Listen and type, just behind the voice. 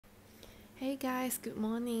Hey guys, good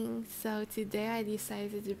morning. So today I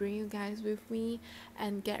decided to bring you guys with me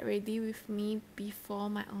and get ready with me before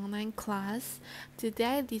my online class.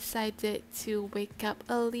 Today I decided to wake up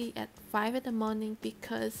early at 5 in the morning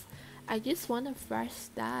because I just want a fresh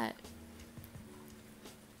start.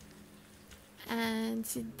 And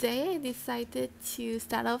today I decided to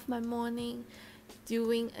start off my morning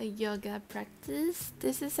doing a yoga practice.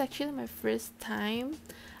 This is actually my first time.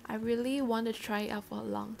 I really want to try it out for a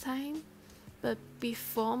long time. But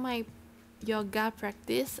before my yoga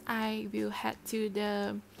practice, I will head to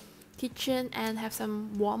the kitchen and have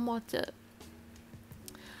some warm water.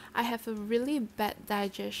 I have a really bad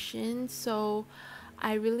digestion, so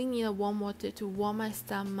I really need a warm water to warm my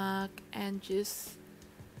stomach and just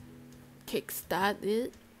kickstart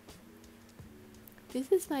it.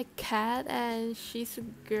 This is my cat and she's a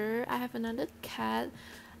girl. I have another cat,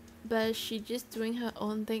 but she's just doing her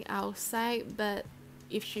own thing outside, but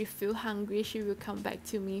if she feels hungry, she will come back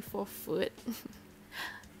to me for food.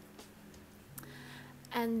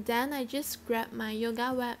 And then I just grab my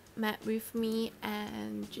yoga mat with me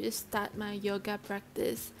and just start my yoga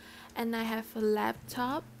practice. And I have a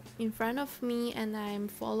laptop in front of me and I'm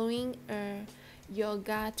following a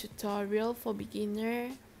yoga tutorial for beginner.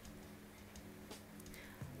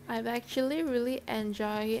 I've actually really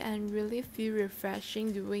enjoyed and really feel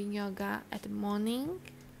refreshing doing yoga at the morning.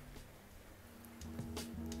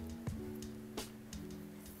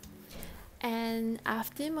 And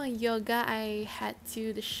after my yoga, I had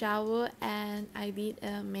to the shower and I did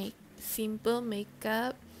a simple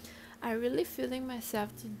makeup. I really feeling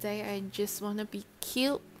myself today. I just want to be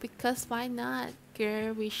cute because why not?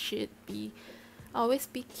 Girl, we should be always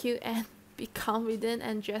be cute and be confident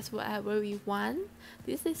and dress whatever we want.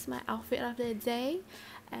 This is my outfit of the day.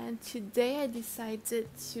 And today I decided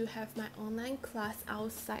to have my online class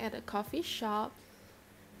outside at a coffee shop.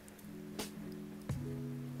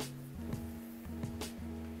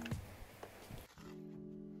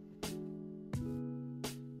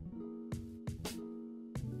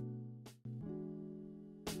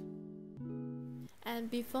 And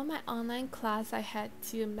before my online class, I head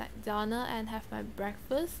to McDonald's and have my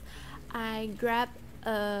breakfast. I grabbed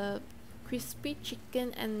a crispy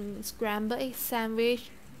chicken and scrambled egg sandwich.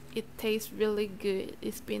 It tastes really good.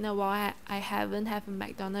 It's been a while I haven't had a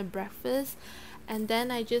McDonald's breakfast. And then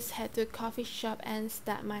I just head to a coffee shop and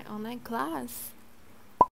start my online class.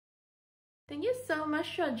 Thank you so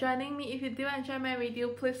much for joining me. If you do enjoy my video,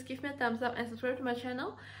 please give me a thumbs up and subscribe to my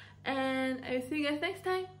channel. And I will see you guys next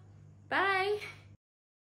time. Bye!